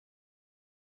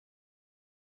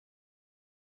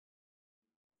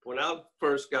when I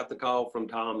first got the call from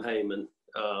Tom Heyman,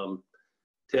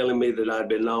 telling me that I'd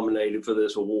been nominated for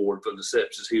this award, for the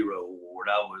Sepsis Hero Award,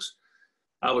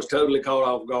 I was totally caught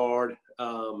off guard.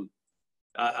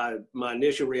 My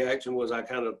initial reaction was I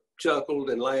kind of chuckled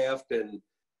and laughed, and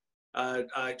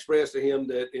I expressed to him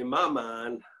that in my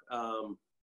mind,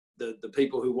 the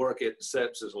people who work at the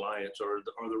Sepsis Alliance are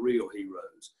the real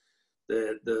heroes.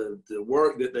 The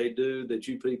work that they do, that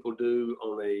you people do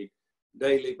on a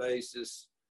daily basis,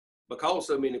 because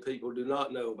so many people do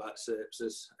not know about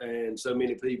sepsis, and so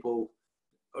many people,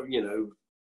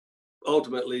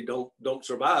 ultimately don't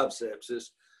survive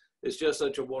sepsis. It's just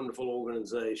such a wonderful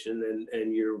organization,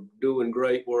 and you're doing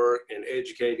great work and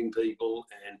educating people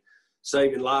and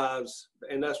saving lives,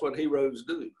 and that's what heroes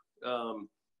do.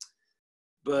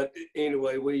 But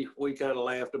anyway, we kind of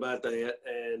laughed about that,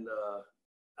 and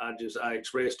I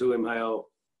expressed to him how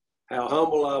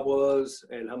humble I was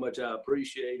and how much I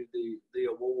appreciated the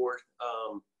award.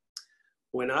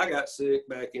 When I got sick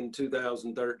back in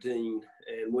 2013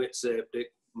 and went septic,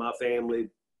 my family,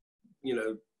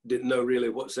 didn't know really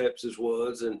what sepsis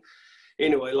was. And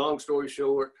anyway, long story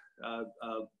short, I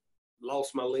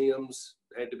lost my limbs,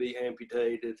 had to be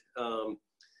amputated.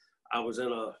 I was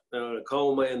in a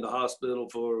coma in the hospital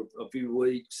for a few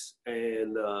weeks,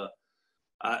 and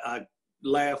I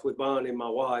laugh with Bonnie, my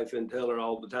wife, and tell her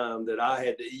all the time that I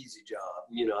had the easy job.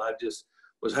 I just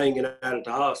was hanging out at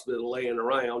the hospital, laying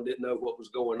around, didn't know what was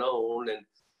going on.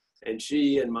 And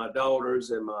she and my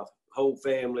daughters and my whole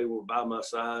family were by my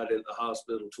side at the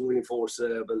hospital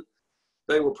 24/7.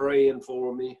 They were praying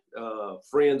for me.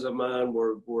 Friends of mine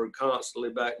were constantly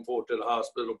back and forth to the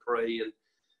hospital praying.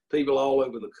 People all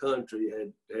over the country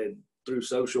had through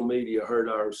social media heard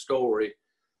our story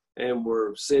and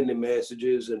were sending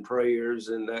messages and prayers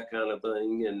and that kind of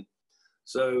thing. And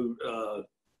so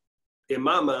in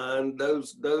my mind,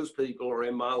 those people are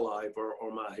in my life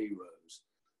are my heroes.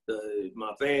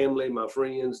 My family, my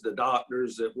friends, the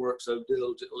doctors that work so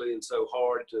diligently and so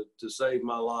hard to save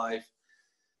my life.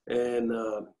 And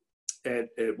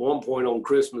at one point on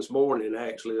Christmas morning,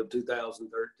 actually, of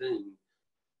 2013,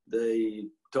 they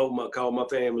called my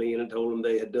family in and told them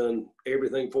they had done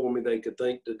everything for me they could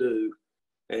think to do,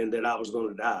 and that I was going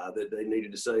to die, that they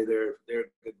needed to say their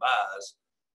goodbyes.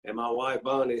 And my wife,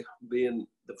 Bonnie, being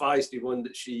the feisty one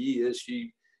that she is,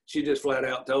 she just flat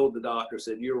out told the doctor,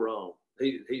 said, "You're wrong.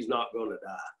 He's not going to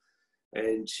die."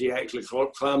 And she actually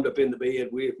climbed up in the bed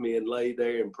with me and laid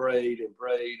there and prayed.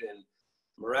 And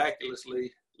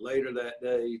miraculously, later that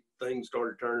day, things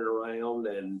started turning around,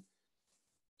 and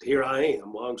here I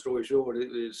am. Long story short,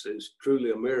 it's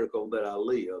truly a miracle that I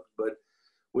lived. But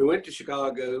we went to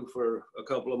Chicago for a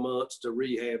couple of months to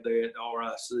rehab there at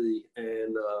RIC.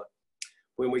 And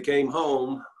when we came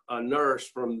home, a nurse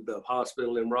from the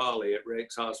hospital in Raleigh at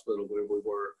Rex Hospital, where we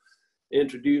were,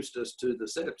 introduced us to the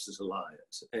Sepsis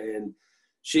Alliance. And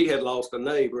she had lost a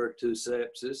neighbor to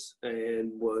sepsis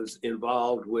and was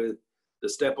involved with the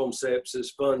Step on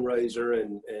Sepsis fundraiser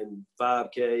and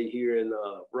 5K here in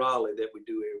Raleigh that we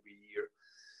do every year.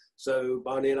 So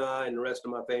Bonnie and I and the rest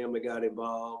of my family got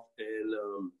involved,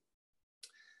 and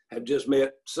have just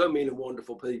met so many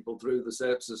wonderful people through the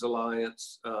Sepsis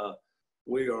Alliance.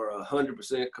 We are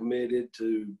 100% committed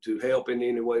to help in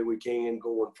any way we can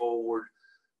going forward,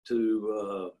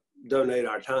 to donate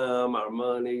our time, our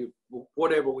money,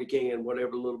 whatever we can,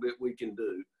 whatever little bit we can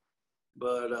do.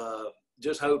 But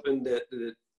just hoping that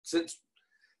since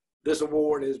this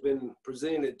award has been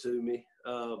presented to me,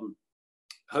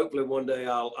 hopefully one day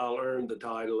I'll earn the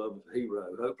title of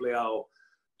hero. Hopefully I'll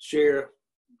share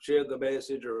the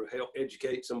message or help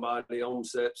educate somebody on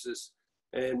sepsis,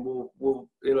 and we'll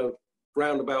in a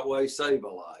roundabout way save a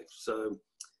life. So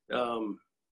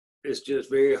it's just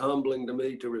very humbling to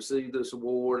me to receive this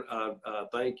award. I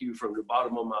thank you from the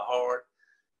bottom of my heart,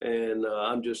 and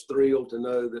I'm just thrilled to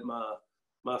know that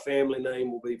my family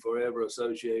name will be forever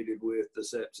associated with the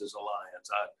Sepsis Alliance.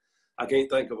 I can't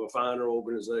think of a finer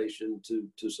organization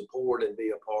to support and be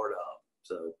a part of.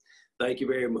 So thank you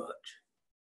very much.